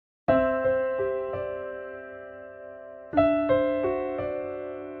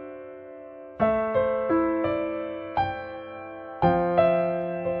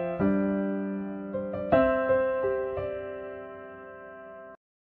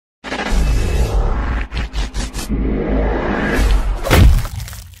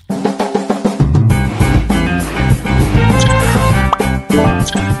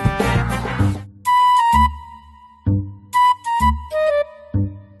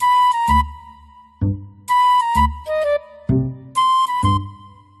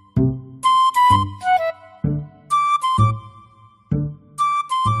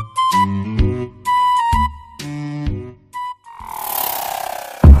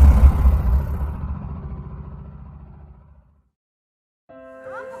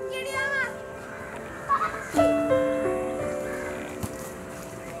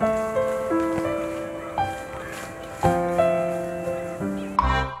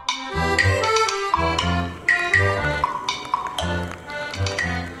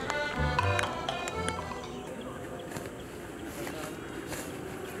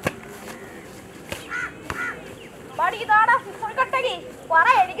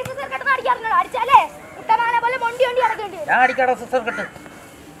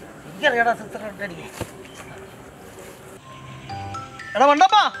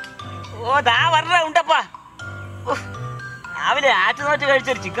രാവിലെ ആറ്റുനോറ്റ്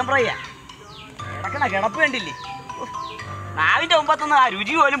കഴിച്ചൊരു ചിക്കൻ ഫ്രൈയാ. കിടക്കണ കിടപ്പ് വേണ്ടില്ലേ? നാവിന്റെ മുമ്പത്തൊന്നും ആ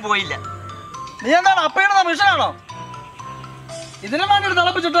രുചി പോലും പോയില്ല. നീ എന്താണ് അപ്പയുടെ മിഷനാണോ? ഇതിനെ വേണ്ടി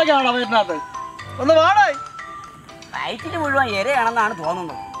തിളപ്പിച്ചിട്ടൊക്കെയാണോ വീട്ടിനകത്ത്? ഒന്ന് വാടേ. വയറ്റിന് മുഴുവൻ ഇരയാണെന്നാണ്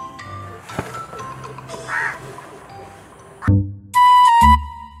തോന്നുന്നത്.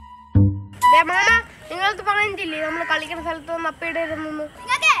 നിങ്ങൾക്ക് പറഞ്ഞില്ലേ നമ്മൾ കളിക്കുന്ന സ്ഥലത്ത് വന്ന് അപ്പയുടെ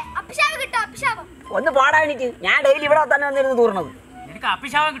ഒന്ന് പാടാ. എനിക്ക് ഞാൻ ഡെയിലി ഇവിടെ തന്നെ വന്നിരുന്ന് തൂർണത്. എനിക്ക്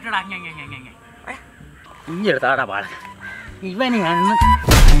അപ്പിശാപം കിട്ടടാ. ഈ എടുത്താടാ പാട. ഇവന്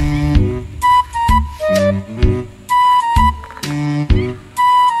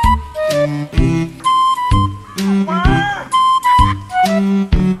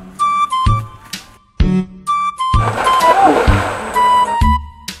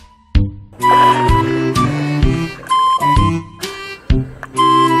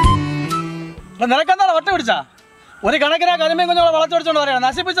നിനക്കെന്താണ് ഒറ്റ പിടിച്ചാ? ഒരു കണക്കിനാ കരിമീൻ കുഞ്ഞോളെ വളച്ചോടിച്ചോണ്ട് പറയാ.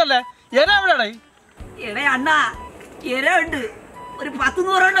 നശിപ്പിച്ചല്ലേ? എര എവിടെയാണേ? എടേ അണ്ണാ, എര ഉണ്ട്. ഒരു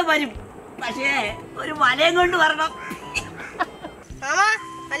 10-100 വരും. പക്ഷേ ഒരു വലയും കൊണ്ട് വരണം.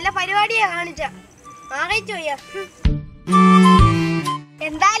 നല്ല പരിപാടിയാ കാണിച്ച.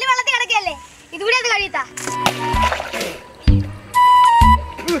 എന്തായാലും വെള്ളത്തിൽ കിടക്കല്ലേ, ഇതുകൂടെ അത് കഴിയത്താ.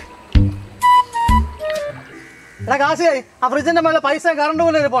 കാശായി ആ ഫ്രിഡ്ജിന്റെ മേലെ പൈസ കറണ്ട്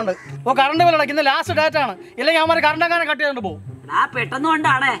പോലെ ഇരിപ്പുണ്ട്. കറണ്ട് ബിൽ അടയ്ക്കുന്ന ലാസ്റ്റ് ഡേറ്റ് ആണ്. ഇല്ലെങ്കിൽ അവന്മാർ കറണ്ടങ്ങാനം കട്ട് ചെയ്തോണ്ട് പോകും. പെട്ടെന്ന്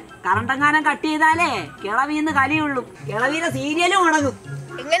കൊണ്ടാണേ കറണ്ടങ്ങാനം കട്ട് ചെയ്താലേ കിളവീന്ന് കലിയുള്ളൂ. കിളവീരെ സീരിയലും ഉണങ്ങും.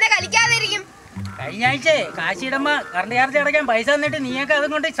 എങ്ങനെ കളിക്കാതിരിക്കും? കഴിഞ്ഞ ആഴ്ച കാശിയിടമ്മ കറണ്ട് ചാർജ് അടയ്ക്കാൻ പൈസ തന്നിട്ട് നീയൊക്കെ അതും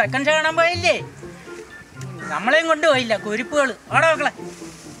കൊണ്ട് സെക്കൻഡ് ഷോ കാണാൻ പോയില്ലേ? നമ്മളെയും കൊണ്ട് പോയില്ല കുരിപ്പുകൾ. അവിടെ മക്കളെ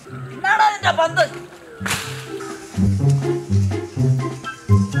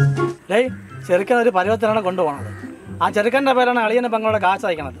ചെറുക്കൻ ഒരു പരുവത്തിനാണ് കൊണ്ടുപോകണത്. ആ ചെറുക്കൻ്റെ പേരാണ് അളിയനെ പെങ്ങളുടെ കാശ്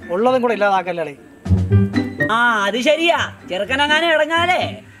അയക്കണത്. ഉള്ളതും കൂടെ ഇല്ലാതാക്കല്ലേ. ആ അത് ശരിയാ. ചെറുക്കനങ്ങാനും ഇടങ്ങാലേ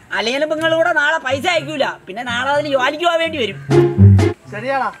അളിയനും പെങ്ങളും കൂടെ നാളെ പൈസ അയക്കൂല. പിന്നെ നാളെ അതിന് ജോലിക്ക് പോകാൻ വേണ്ടി വരും.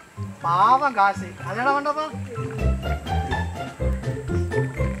 ശരിയാടാ, പാവം കാശ്. അല്ലടാ വേണ്ടപ്പാ.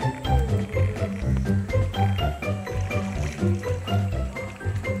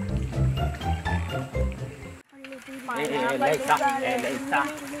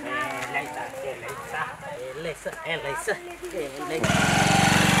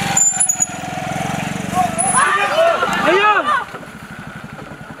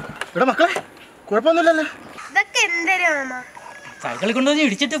 ഇവിടെ മക്കളെ കുഴപ്പമൊന്നുമില്ലല്ലോ. ഇതൊക്കെ എന്തരാ മാമ? സൈക്കിളിൽ കൊണ്ടുവന്ന്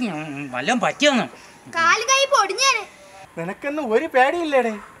ഇടിച്ചിട്ട് വല്ലതും പറ്റിയൊന്നും. കാല് കൈ പൊടിഞ്ഞേനെ. നിനക്കൊന്നും ഒരു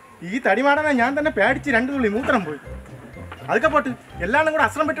പേടിയില്ലേടേ? ഈ തടിമാടനെ ഞാൻ തന്നെ പേടിച്ച് 2 തുള്ളി മൂത്രം പോയി. അതൊക്കെ പോട്ട് എല്ലാരും കൂടെ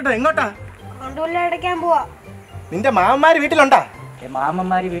അസ്ത്രം വിട്ടിട്ട് എങ്ങോട്ടാ? അടയ്ക്കാൻ പോവാ. നിന്റെ മാമന്മാര് വീട്ടിലുണ്ടാ?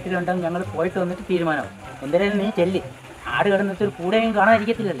 മാമന്മാര് വീട്ടിലുണ്ടെങ്കിൽ ഞങ്ങൾ പോയിട്ട് വന്നിട്ട് തീരുമാനമാവും. എന്തായാലും നീ ചെല്ലി. ആട് കിടന്നിട്ട് ഒരു കൂടെയും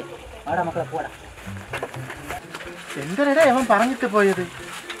കാണാതിരിക്കത്തില്ലല്ലേ? ആടാ മക്കളെ പോടാ. എന്തരടേ അവൻ പറഞ്ഞിട്ട് പോയത്?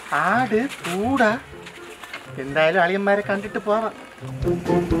 ആട് കൂട. എന്തായാലും അളിയന്മാരെ കണ്ടിട്ട് പോവാം.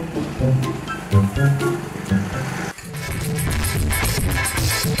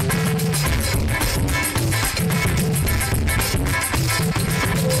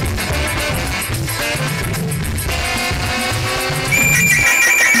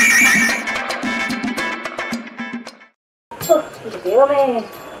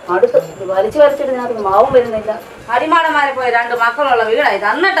 അടുത്ത് വലിച്ചു വലിച്ചിട്ട് ഞങ്ങൾക്ക് മാവും വരുന്നില്ല. അരിമാടന്മാരെ പോയി 2 മക്കളുള്ള വീടായി.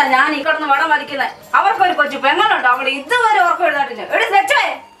 എന്നിട്ടാ ഞാൻ ഈ കിടന്ന് വടം വലിക്കുന്നത്. അവർക്കൊരു കൊച്ചു പെങ്ങളുണ്ട്. അവിടെ ഇതുവരെ ഉറക്കം എഴുതാട്ടില്ല. എടി രക്ഷോ,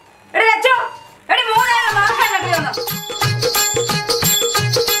 എടി രക്ഷോ, എടി 3 നേരം മാസം കട്ടി വന്നു.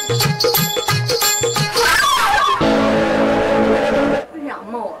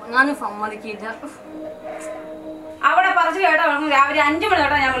 അമ്മോ ഉറങ്ങാനും സമ്മതിക്കില്ല. അവിടെ പറിച്ചു കേട്ടോ രാവിലെ 5 മണി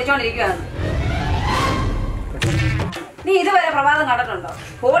തൊട്ടാ ഞാൻ വിളിച്ചോണ്ടിരിക്കുകയാണ്. നീ ഇതുവരെ പ്രഭാതം കണ്ടിട്ടുണ്ടോ?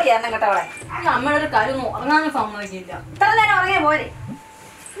 പോടിയായിരുന്നു കേട്ടോ അവിടെ. അമ്മയുടെ ഒരു കാര്യം ഉറങ്ങാനും സമ്മതിക്കില്ല. ഇത്ര നേരം ഉറങ്ങിയ പോരെ.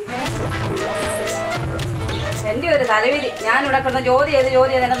 എന്റെ ഒരു തലവിധി. ഞാനിവിടെ കിടന്ന് ജോലി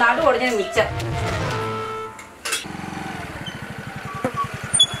ചെയ്ത് എന്റെ നടു ഒടിഞ്ഞ മിച്ചം.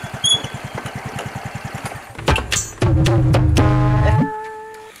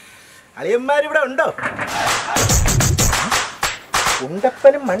 അളിയന്മാരിവിടെ ഉണ്ടോ?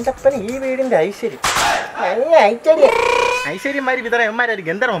 ഉണ്ടപ്പനും മണ്ടപ്പനും ഈ വീടിന്റെ ഐശ്വര്യം. ഐശ്വര്യന്മാര് വിതറയന്മാരും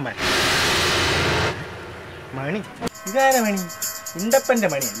ഗന്ധർവന്മാർ. മണി ഇതാര മണി? ഉണ്ടപ്പന്റെ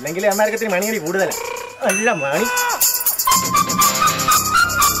മണി അല്ലെങ്കിൽ അമ്മാർക്കത്തിന് മണിയടി കൂടുതലാണ്. അല്ല മണി.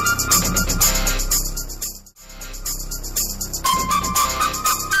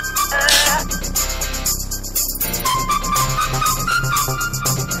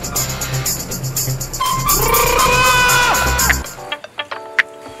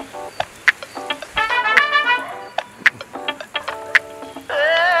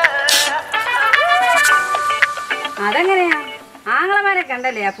 അതെങ്ങനെയാ? ആങ്ങളമാരെ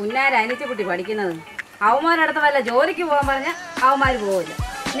കണ്ടല്ലേ ആ പുന്നാര അനിച്ചുകുട്ടി പഠിക്കുന്നത്. അവന്മാരടുത്ത് വല്ല ജോലിക്ക് പോകാൻ പറഞ്ഞ അവന്മാര് പോവില്ല.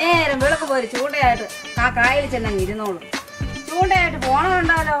 നേരം വെളുക്ക് പോയി ചൂണ്ടയായിട്ട് ആ കായലിൽ ചെന്നങ്ങ് ഇരുന്നോളും. ചൂണ്ടയായിട്ട്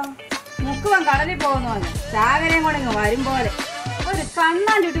പോണമുണ്ടാലോ. മുക്കുവൻ കടലിൽ പോകുന്നു പറഞ്ഞു ചാകരയും കൂടെ ഇങ്ങ് വരും പോലെ ഒരു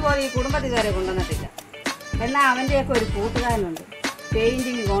കണ്ണാൻ ചുട്ടി പോലെ ഈ കുടുംബത്തുകാരെ കൊണ്ടുവന്നിട്ടില്ല. എന്നാൽ അവൻ്റെയൊക്കെ ഒരു കൂട്ടുകാരനുണ്ട്,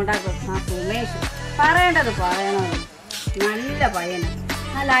 പെയിന്റിങ് കോണ്ടാക്ടർ, ആ സുമേഷ്. പറയേണ്ടത് പറയണമെന്ന്. നല്ല പയ്യനാണ്,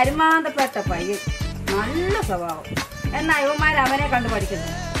 നല്ല അരുമാന്തപ്പെട്ട പയ്യൻ, നല്ല സ്വഭാവം. എന്നാ ഇവന്മാർ അവനെ കണ്ടു പഠിക്കുന്നു.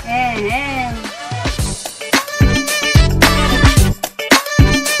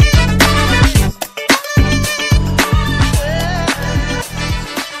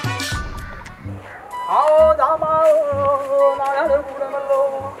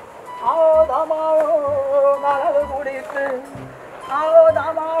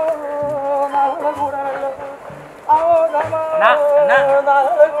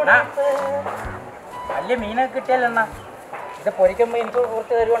 വലിയ മീനൊക്കെ കിട്ടിയല്ലോ. ഇത് പൊരിക്കുമ്പോ എനിക്ക്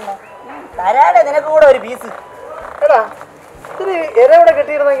കുറച്ച് തരുവണ്ണ. തരാടെ നിനക്ക് കൂടെ ഒരു പീസ്. എടാ ഇതിന് എവിടെ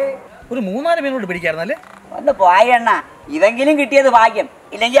കിട്ടിയിരുന്നെങ്കിൽ ഒരു 3-4 മീനോട് പിടിക്കായിരുന്നല്ലേ? ഒന്ന് പോയണ്ണ, ഇതെങ്കിലും കിട്ടിയത് ഭാഗ്യം.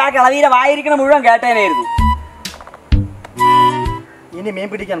 ഇല്ലെങ്കിൽ ആ കിളവീരെ വായിരിക്കണ മുഴുവൻ കേട്ടേനായിരുന്നു. ഇനി മീൻ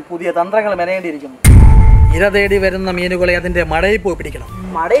പിടിക്കാൻ പുതിയ തന്ത്രങ്ങൾ മെനയേണ്ടിയിരിക്കുന്നു. ഇര തേടി വരുന്ന മീനുകളെ അതിന്റെ മടയിൽ പോയി പിടിക്കണം.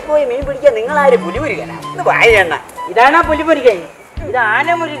 മടയിൽ പോയി മീൻ പിടിക്കാൻ നിങ്ങളാര് പുലിപുരിക്കല? ഒന്ന് വായണ്ണ. ഇതാണാ പുലിപുരിക്കൈ, ഇത്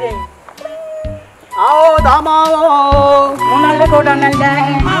ആനമുരിക്കൈ. മൂന്നാളുടെ കൂട്ടാണല്ലേ?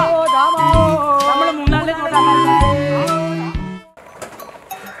 നമ്മള് 3-4 കൂട്ടാണല്ലേ?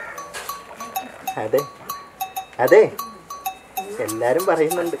 അതെ അതെ, എല്ലാരും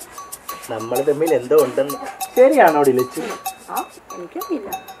പറയുന്നുണ്ട് നമ്മൾ തമ്മിൽ എന്തോ ഉണ്ടെന്ന്. ശരിയാണോ ലച്ചു? എനിക്കറിയില്ല.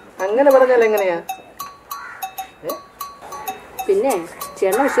 അങ്ങനെ പറഞ്ഞാൽ എങ്ങനെയാ? പിന്നെ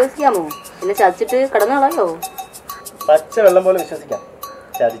ചേട്ടനെ വിശ്വസിക്കാമോ? എന്നെ ചതിച്ചിട്ട് കടന്നാളോ? പച്ച വെള്ളം പോലെ വിശ്വസിക്കാം.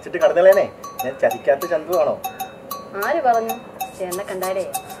 ചതിച്ചിട്ട് കടന്നളേനെ. ഞാൻ ചതിക്കാത്ത ചന്തുവാണോ? ആര് പറഞ്ഞു? ചേട്ടനെ കണ്ടാലേ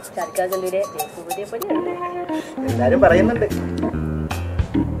ചതിക്കാതെ പടിയുണ്ട്. എല്ലാരും പറയുന്നുണ്ട്.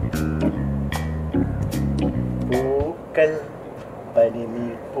 പൂക്കൾ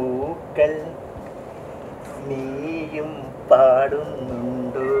പനിനീർ പൂക്കൾ നീയും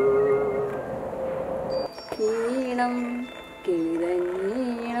പാടുന്നുണ്ടോ? ഈണം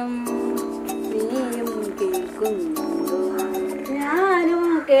കിഴഞ്ഞീണം നീയും കേൾക്കുന്നുണ്ടോ? ഞാനും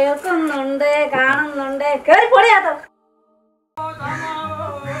കേൾക്കുന്നുണ്ട്, കാണുന്നുണ്ട്. കേറി പൊടിയാത്തോ.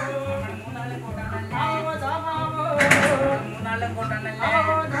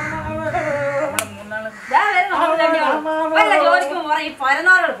 ജോലിക്ക് പോയി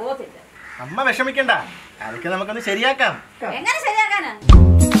പരന്നോരോട് പോകത്തില്ല. അമ്മ വിഷമിക്കണ്ട, അതൊക്കെ നമുക്കൊന്ന് ശരിയാക്കാം. എങ്ങനെ ശരിയാക്കാനാ?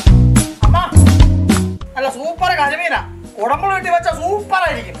 അല്ല, സൂപ്പർ കരിമീനാ. കുടമ്പൾ വീട്ടിൽ വെച്ച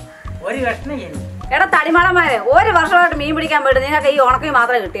സൂപ്പറായിരിക്കും. ഒരു കഷ്ണം. എടാ തടിമാടന്മാരെ, 1 വർഷമായിട്ട് മീൻ പിടിക്കാൻ പോയിട്ട് നിങ്ങൾക്ക് ഈ ഉണക്കി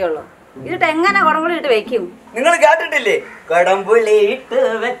മാത്രമേ കിട്ടിയുള്ളൂ. ഇതിട്ട് എങ്ങനെ കുടമ്പുളി ഇട്ട് വെക്കും? നിങ്ങൾ കേട്ടിട്ടില്ലേ? കുടംപുളി ഇട്ട്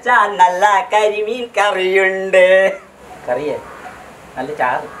വെച്ചാ നല്ല കരിമീൻ കറിയുണ്ട്. കറിയേ നല്ല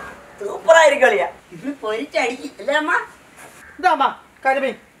ചാറ് സൂപ്പറായിരിക്കും കളിയാ. ഇത് പൊരിച്ചടിക്കും അല്ലേ അമ്മ? ഇതാ അമ്മ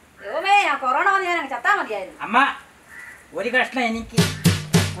കരിമീൻ. ദൈവമേ, ആ കൊറോണ വന്ന് ഞാൻ ചത്താ മതിയായിരുന്നു. അമ്മ ഒരു കഷ്ണം എനിക്ക്.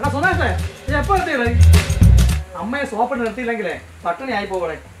 എപ്പോ അമ്മയെ സോപ്പിട്ട് നിർത്തിയില്ലെങ്കിലേ പട്ടിണി ആയി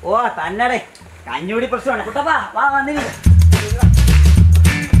പോകണേ. ഓ തന്നടേ, കഞ്ഞുപിടി പ്രശ്നമാണ്. കുട്ടപ്പാ വാ, വന്നില്ല.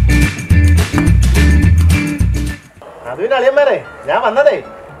 അതും അളിയന്മാരെ, ഞാൻ വന്നതേ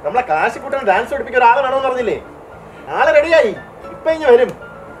നമ്മളെ കാശിക്കുട്ടൻ ഡാൻസ് പഠിപ്പിക്കാൻ ഒരാളെ വേണമെന്ന് പറഞ്ഞില്ലേ? ആളെ റെഡിയായി, ഇപ്പൊ ഇനി വരും.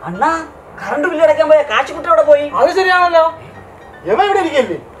 അണ്ണാ, കറണ്ട് ബില്ല് അടയ്ക്കാൻ പോയ കാശിക്കുട്ടൻ അവിടെ പോയി. അത് ശരിയാണല്ലോ. യവ ഇവിടെ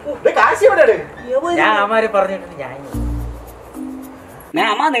ഇരിക്കല്ലേ? കാശി എവിടെയാണ്? ഞാൻ അമ്മമാരെ പറഞ്ഞിട്ട് ഞാൻ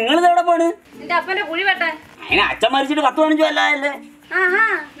അമ്മ നിങ്ങളിത് എവിടെ പോണ്? നിന്റെ അപ്പന്റെ കുഴി വെട്ടാൻ. അതിന് അച്ഛൻ മരിച്ചിട്ട് 10-15 കൊല്ലമായല്ലേ. ആഹാ,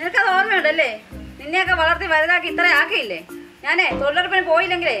 നിനക്കത് ഓർമ്മയുണ്ടല്ലേ? നിന്നെയൊക്കെ വളർത്തി വലുതാക്കി ഇത്ര ആക്കിയില്ലേ? ഞാനേ തൊഴിലുറപ്പിന്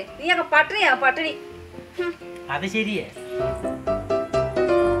പോയില്ലെങ്കിലേ നീയൊക്കെ പട്ടിണിയാ പട്ടിണി. അത് ശരിയേ.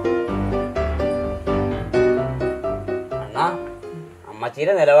 അണ്ണാ,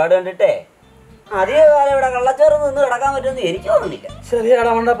 അമ്മച്ചീരെ നിലപാട് കണ്ടിട്ടേ അധിക കാലം ഇവിടെ കള്ളച്ചോറ് നിന്ന് കിടക്കാൻ പറ്റുമെന്ന് എനിക്ക് തോന്നുന്നില്ല.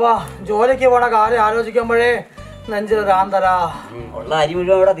 ശരിയാടാ മണ്ടപ്പാ, ജോലിക്ക് പോണ കാര്യം ആലോചിക്കുമ്പോഴേ നെഞ്ചിൽ രാന്തരാ. ഉള്ള അരി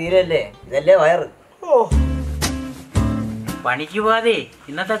മുഴുവൻ ഇവിടെ തീരല്ലേ, ഇതല്ലേ വയറ്. ഓ, പണിക്ക് പോവാതെ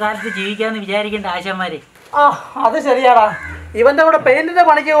ഇന്നത്തെ കാലത്ത് ജീവിക്കാന്ന് വിചാരിക്കേണ്ട ആശാന്മാരെ. ആ അത് ശരിയാടാ. ഇവന്റെ കൂടെ പെയിന്റിന്റെ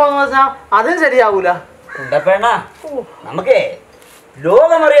പണിക്ക് പോകുന്ന വെച്ചാ അതും ശരിയാവൂല. ഉണ്ടപ്പേണ, നമുക്കേ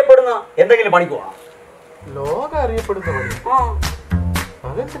ലോകം അറിയപ്പെടുന്ന എന്തെങ്കിലും പണിക്ക് പോകണം. ലോകം അറിയപ്പെടുന്ന പണി?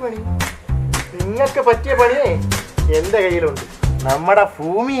 അതെന്ത് പണി? നിങ്ങൾക്ക് പറ്റിയ പണിയേ എന്റെ കയ്യിലുണ്ട്. നമ്മുടെ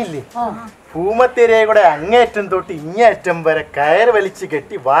ഭൂമിയില്ലേ, ഭൂമത്തിരയെ കൂടെ അങ്ങേറ്റം തൊട്ട് ഇങ്ങേറ്റം വരെ കയറ് വലിച്ചു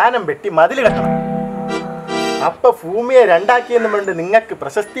കെട്ടി വാനം വെട്ടി മതിൽ കെട്ടണം. അപ്പൊ ഭൂമിയെ രണ്ടാക്കിയെന്ന് കൊണ്ട് നിങ്ങൾക്ക്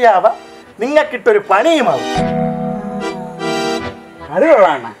പ്രശസ്തിയാവാം, നിങ്ങൾക്കിട്ടൊരു പണിയുമാവും. അത്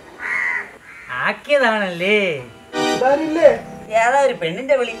കൊള്ളാണ്. ആക്കിയതാണല്ലേ. ഏതാ ഒരു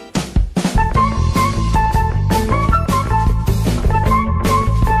പെണ്ണിന്റെ വിളി?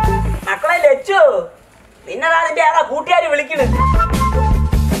 മക്കളെ ലച്ചു, നിന്നതാണെന്റെ ഏതാ കൂട്ടുകാര് വിളിക്കണ്.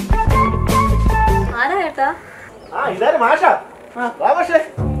 ആരാ ഏട്ടാ? ഇതാരും മാഷ.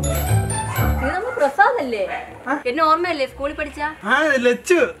 നീ നമ്മൾ പ്രസാദല്ലേ? എന്നെ ഓർമ്മയല്ലേ സ്കൂളിൽ പഠിച്ച?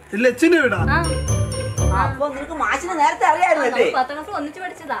 ലച്ചുന്റെ വീടാ. അപ്പൊ നിനക്ക് മാഷിനെ നേരത്തെ അറിയായിരുന്നല്ലേ? 10ാം ക്ലാസ് ഒന്നിച്ച്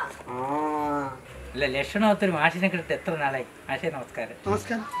പഠിച്ചതാ. അല്ല, ലക്ഷണമൊത്തൊരു മാഷിനെ കിട്ടിട്ട് എത്ര നാളായി. മാഷേ നമസ്കാരം.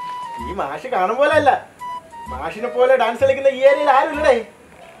 നമസ്കാരം. ഈ മാഷ് കാണും പോലെ അല്ല, മാഷിനെ പോലെ ഡാൻസ് കളിക്കുന്ന ഈ ഏരിയയിൽ ആരും ഇല്ലേ.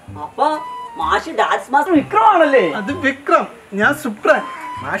 അപ്പൊ മാഷ് ഡാൻസ് മാസ്റ്റർ വിക്രമാണല്ലേ? അത് വിക്രം, ഞാൻ സുപ്രൻ.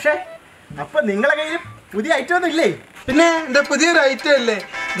 മാഷേ, അപ്പൊ നിങ്ങളെ കയ്യിൽ പുതിയ ഐറ്റം ഒന്നും ഇല്ലേ? പിന്നെ എന്റെ പുതിയൊരു ഐറ്റം അല്ലേ,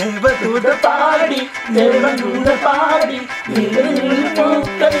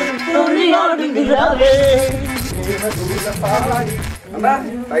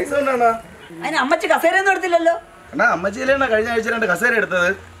 പൈസ കൊണ്ടാണോ? അതിന് അമ്മച്ചി കസേര ഒന്നും എടുത്തില്ലല്ലോ. എന്നാ അമ്മച്ചിയിലാണ് കഴിഞ്ഞ ആഴ്ച 2 കസേര എടുത്തത്.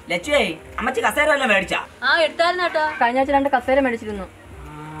 ലച്ചുവേ, അമ്മച്ചി കസേര വല്ലതും മേടിച്ചാ? എടുത്തായിരുന്നു കേട്ടോ. കഴിഞ്ഞ ആഴ്ച 2 കസേര മേടിച്ചിരുന്നു.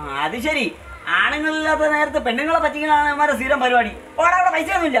 അത് ശരി. ആണുങ്ങളില്ലാത്ത നേരത്തെ പെണ്ണുങ്ങളെ പറ്റിക്കലാണ് അവന്മാരെ സ്ഥിരം പരിപാടി. ഓടെ പൈസ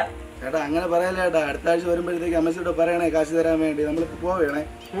ഒന്നുമില്ല. ചേട്ടാ അങ്ങനെ പറയല്ലേ ചേട്ടാ, അടുത്ത ആഴ്ച വരുമ്പോഴത്തേക്ക് അമ്മച്ചിയോട് പറയണേ കാശ് തരാൻ വേണ്ടി. നമ്മൾ പോവേണേ.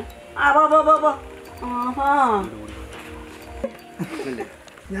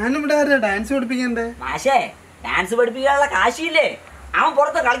 ഞാനിവിടെ ആരാ ഡാൻസ് പഠിപ്പിക്കണ്ടേ? മാഷേ, ഡാൻസ് പഠിപ്പിക്കാനുള്ള കാശില്ലേ, അവൻ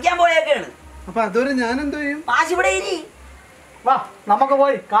പുറത്ത് കളിക്കാൻ പോയേക്കാണ്. അപ്പൊ അതുവരെ ഞാൻ എന്തോ ചെയ്യും? മാഷ് ഇവിടെ ഇരി. വാ നമുക്ക്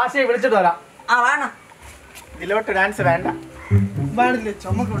പോയി കാശിയെ വിളിച്ചിട്ട് വരാം. വേണം. ഇതിലോട്ട് ഡാൻസ് വേണ്ട. പാടില്ലേ,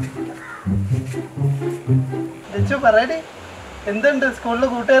 ചുമക്കൂട്ടി. ലച്ചു പറയടേ, എന്തുണ്ട് സ്കൂളിലെ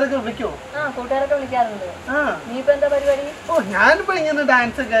കൂട്ടുകാരൊക്കെ വിളിക്കുവോ? കൂട്ടുകാരൊക്കെ വിളിക്കാറുണ്ട്. നീ ഇപ്പൊ എന്താ പരിപാടി? ഓ, ഞാനിപ്പോ ഇങ്ങനെ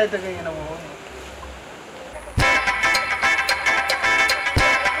ഡാൻസ് ഒക്കെ ആയിട്ടൊക്കെ ഇങ്ങനെ പോകുന്നു.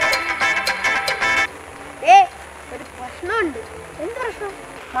 ഒരു പ്രശ്നമുണ്ട്. എന്ത് പ്രശ്നം?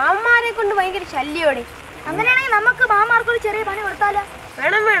 മാമാരെ കൊണ്ട് ഭയങ്കര ശല്യോടെ. അങ്ങനെയാണെങ്കിൽ നമുക്ക് മാമാർക്കൊരു ചെറിയ പണി കൊടുത്താലോ?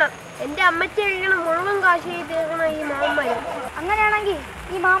 വേണം. എന്റെ അമ്മച്ചി കഴിക്കണം മുഴുവൻ കാശ് ചെയ്തേക്കണം ഈ മാമാര്. അങ്ങനെയാണെങ്കിൽ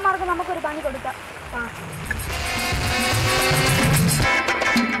ഈ മാമാർക്ക് നമുക്കൊരു പണി കൊടുക്കാം.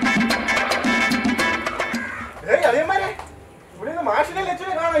 മാഷിനെ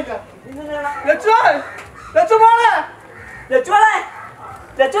ലച്ചുനെ കാണാനില്ല.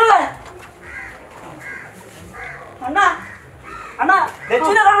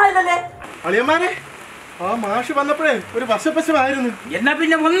 അളിയന്മാരെ, ആ മാഷ് വന്നപ്പോഴേ ഒരു വശപ്പശമായിരുന്നു. എന്നാ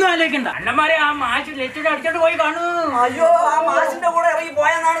പിന്നെ ഒന്നും ആലോചിക്കണ്ട. അണ്ണന്മാരെ ആ മാഷ് ലക്ഷ്യം അടിച്ചോട്ട് പോയി കാണൂ. അയ്യോ, ആ മാഷിന്റെ കൂടെ ഇറങ്ങി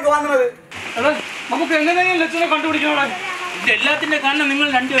പോയെന്നാണ് തോന്നുന്നത്. നമുക്ക് എങ്ങനെയും ലക്ഷ്യനെ കണ്ടുപിടിക്കണം. എല്ലാത്തിന്റെ കാരണം നിങ്ങൾ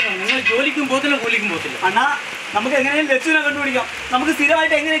രണ്ടുപേരും. നിങ്ങൾ ജോലിക്കും പോകത്തില്ല, കൂലിക്കും പോകത്തില്ല. അണ്ണാ, നമുക്ക് എങ്ങനെയും ലച്ചുനെ കണ്ടുപിടിക്കാം. നമുക്ക്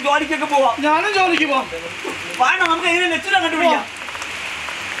സ്ഥിരമായിട്ട് എങ്ങനെ ജോലിക്കൊക്കെ പോവാം. ഞാനും ജോലിക്ക് പോവാം. വേണം, നമുക്ക് എങ്ങനെയും ലച്ചുനെ കണ്ടുപിടിക്കാം.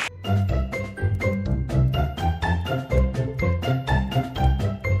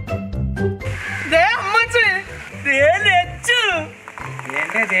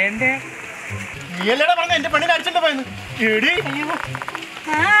 നീയല്ലേടാ പറഞ്ഞ എന്റെ പെണ്ണിനെ അടിച്ചോണ്ട് പോയെന്ന്.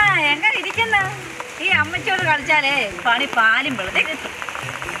 എങ്ങനെ ഇരിക്കുന്ന ഈ അമ്മച്ചോട് കളിച്ചാലേ പണി പാലും വെളുതെ കിട്ടും.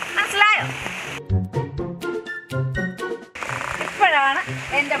 മനസ്സിലായോ? ഇപ്പോഴാണ്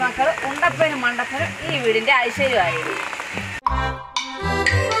എന്റെ മക്കള് ഉണ്ടപ്പനും മണ്ടപ്പനും ഈ വീടിന്റെ ഐശ്വര്യമായത്.